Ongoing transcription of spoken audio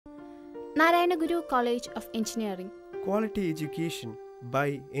Narayanguru College of Engineering. Quality education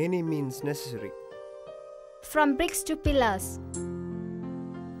by any means necessary. From bricks to pillars.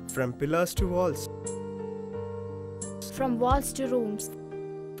 From pillars to walls. From walls to rooms.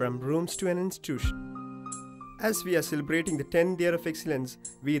 From rooms to an institution. As we are celebrating the 10th year of excellence,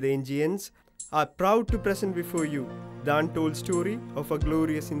 we the NGNs are proud to present before you the untold story of a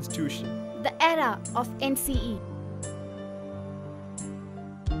glorious institution. The era of NCE.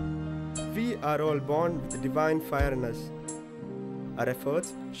 We are all born with the divine fire in us. Our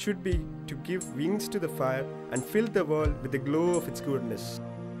efforts should be to give wings to the fire and fill the world with the glow of its goodness.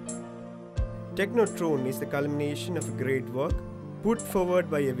 Technotron is the culmination of a great work put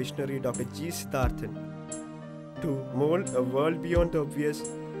forward by a visionary Dr. G. Siddharthan to mold a world beyond the obvious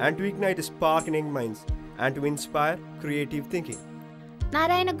and to ignite a spark in young minds and to inspire creative thinking.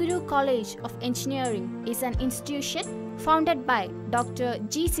 Narayanguru College of Engineering is an institution founded by Dr.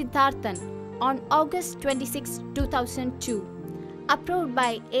 G. Siddharthan on August 26, 2002, approved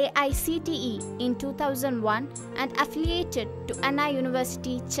by AICTE in 2001 and affiliated to Anna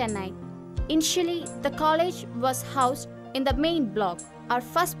University, Chennai. Initially, the college was housed in the main block. Our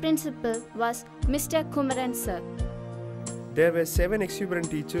first principal was Mr. Kumaran sir. There were 7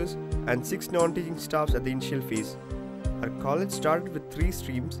 exuberant teachers and 6 non-teaching staffs at the initial phase. Our college started with 3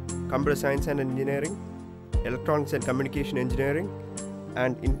 streams: Computer Science and Engineering, Electronics and Communication Engineering,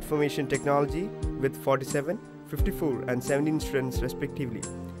 and Information Technology with 47, 54 and 17 students respectively.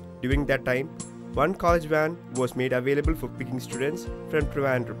 During that time, one college van was made available for picking students from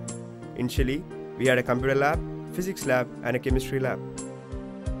Trivandrum. Initially, we had a computer lab, physics lab and a chemistry lab.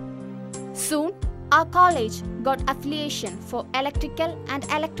 Soon, our college got affiliation for Electrical and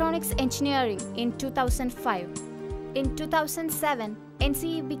Electronics Engineering in 2005. In 2007,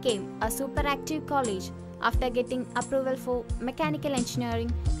 NCE became a super active college after getting approval for Mechanical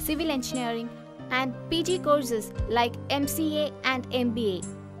Engineering, Civil Engineering and PG courses like MCA and MBA.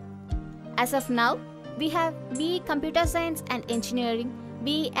 As of now, we have BE Computer Science and Engineering,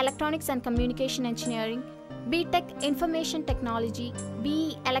 BE Electronics and Communication Engineering, BTech Information Technology,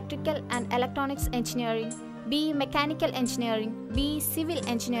 BE Electrical and Electronics Engineering, BE Mechanical Engineering, BE Civil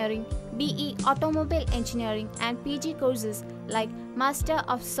Engineering, BE Automobile Engineering and PG courses like Master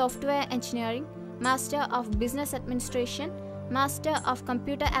of Software Engineering, Master of Business Administration, Master of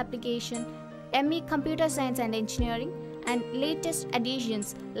Computer Application, ME Computer Science and Engineering and latest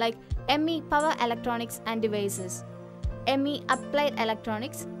additions like ME Power Electronics and Devices, ME Applied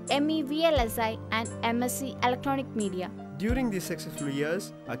Electronics, ME VLSI and MSc Electronic Media. During these successful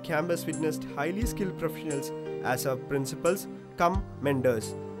years, our campus witnessed highly skilled professionals as our principals cum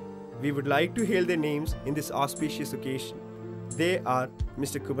mentors. We would like to hail their names in this auspicious occasion. They are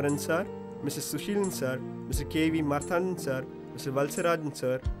Mr. Kumaran sir, Mr. Sushilan sir, Mr. K.V. Marthandan sir, Mr. Valsarajan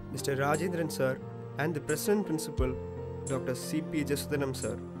sir, Mr. Rajendran sir, and the President Principal, Dr. C.P. Jasudanam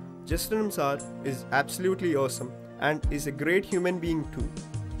sir. Jasudanam sir is absolutely awesome and is a great human being too.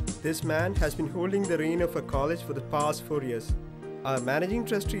 This man has been holding the reign of our college for the past 4 years. Our managing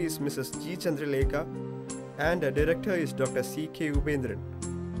trustee is Mrs. G. Chandralekha and our director is Dr. C.K. Ubendran.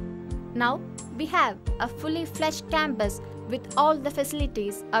 Now, we have a fully fledged campus with all the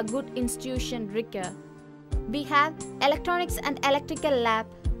facilities a good institution requires. We have Electronics and Electrical Lab,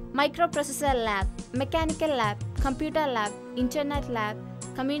 Microprocessor Lab, Mechanical Lab, Computer Lab, Internet Lab,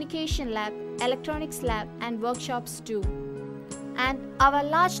 Communication Lab, Electronics Lab and workshops too. And our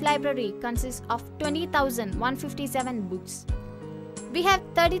large library consists of 20,157 books. We have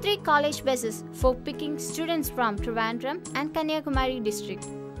 33 college buses for picking students from Trivandrum and Kanyakumari district.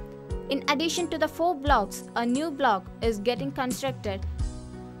 In addition to the 4 blocks, a new block is getting constructed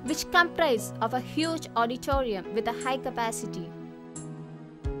which comprises of a huge auditorium with a high capacity.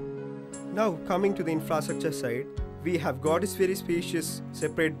 Now coming to the infrastructure side, we have got this very spacious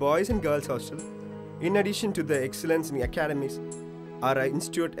separate boys and girls hostel. In addition to the excellence in academics, our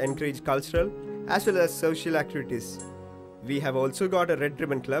institute encourages cultural as well as social activities. We have also got a Red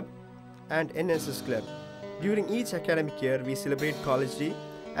Ribbon Club and NSS Club. During each academic year, we celebrate College Day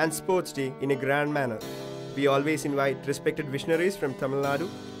and Sports Day in a grand manner. We always invite respected visionaries from Tamil Nadu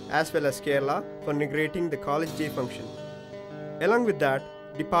as well as Kerala for inaugurating the College Day function. Along with that,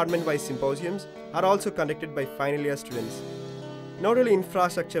 department-wise symposiums are also conducted by final year students. Not only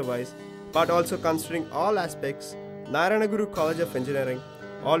infrastructure-wise, but also considering all aspects, Narayanguru College of Engineering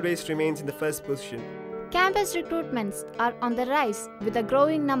always remains in the first position. Campus recruitments are on the rise with a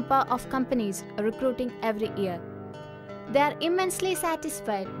growing number of companies recruiting every year. They are immensely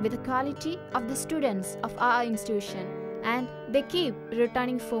satisfied with the quality of the students of our institution and they keep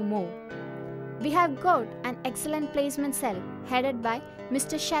returning for more. We have got an excellent placement cell headed by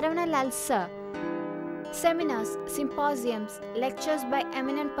Mr. Sharavanalal Sir. Seminars, symposiums, lectures by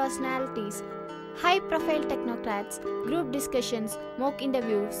eminent personalities, high-profile technocrats, group discussions, mock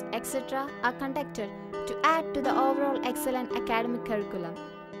interviews, etc. are conducted to add to the overall excellent academic curriculum.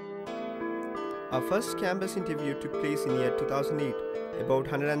 Our first campus interview took place in year 2008. About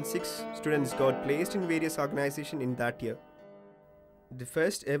 106 students got placed in various organizations in that year. The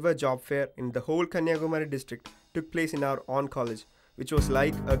first ever job fair in the whole Kanyakumari district took place in our own college, which was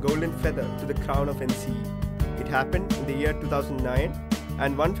like a golden feather to the crown of NCE. It happened in the year 2009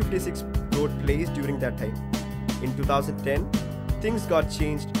 and 156 got placed during that time. In 2010, things got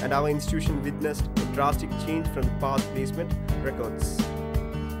changed and our institution witnessed a drastic change from the past placement records.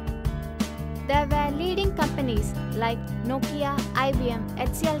 There were leading companies like Nokia, IBM,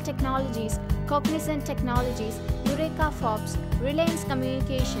 HCL Technologies, Cognizant Technologies, Eureka Forbes, Reliance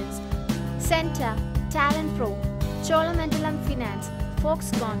Communications, Centa, Talent Pro, Cholamandalam Finance,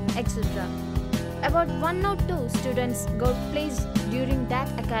 Foxconn, etc. About 102 students got placed during that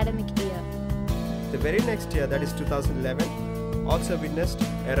academic year. The very next year, that is 2011, also witnessed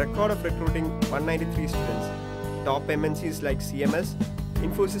a record of recruiting 193 students. Top MNCs like CMS,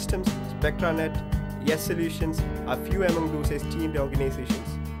 Infosystems, Spectranet, Yes Solutions are few among those esteemed organizations.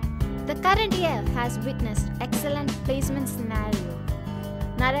 The current year has witnessed excellent placement scenario.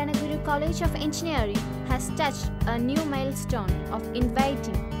 Narayanguru College of Engineering has touched a new milestone of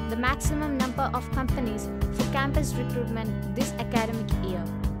inviting the maximum number of companies for campus recruitment this academic year.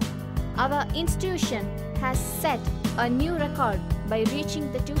 Our institution has set a new record by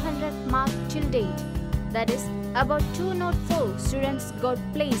reaching the 200th mark till date. That is, about 204 students got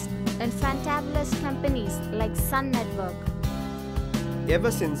placed in fantabulous companies like Sun Network.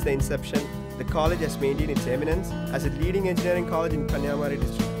 Ever since the inception, the college has maintained its eminence as a leading engineering college in Kanyakumari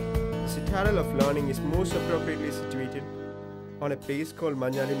district. The citadel of learning is most appropriately situated on a place called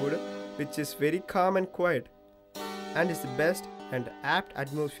Narayanguru, which is very calm and quiet, and is the best and apt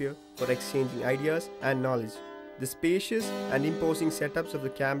atmosphere for exchanging ideas and knowledge. The spacious and imposing setups of the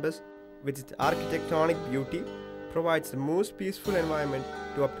campus with its architectonic beauty provides the most peaceful environment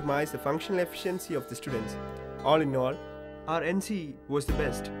to optimize the functional efficiency of the students. All in all, our NCE was the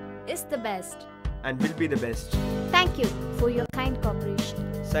best, Is the best. and will be the best. Thank you for your kind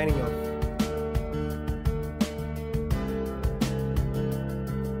cooperation. Signing off.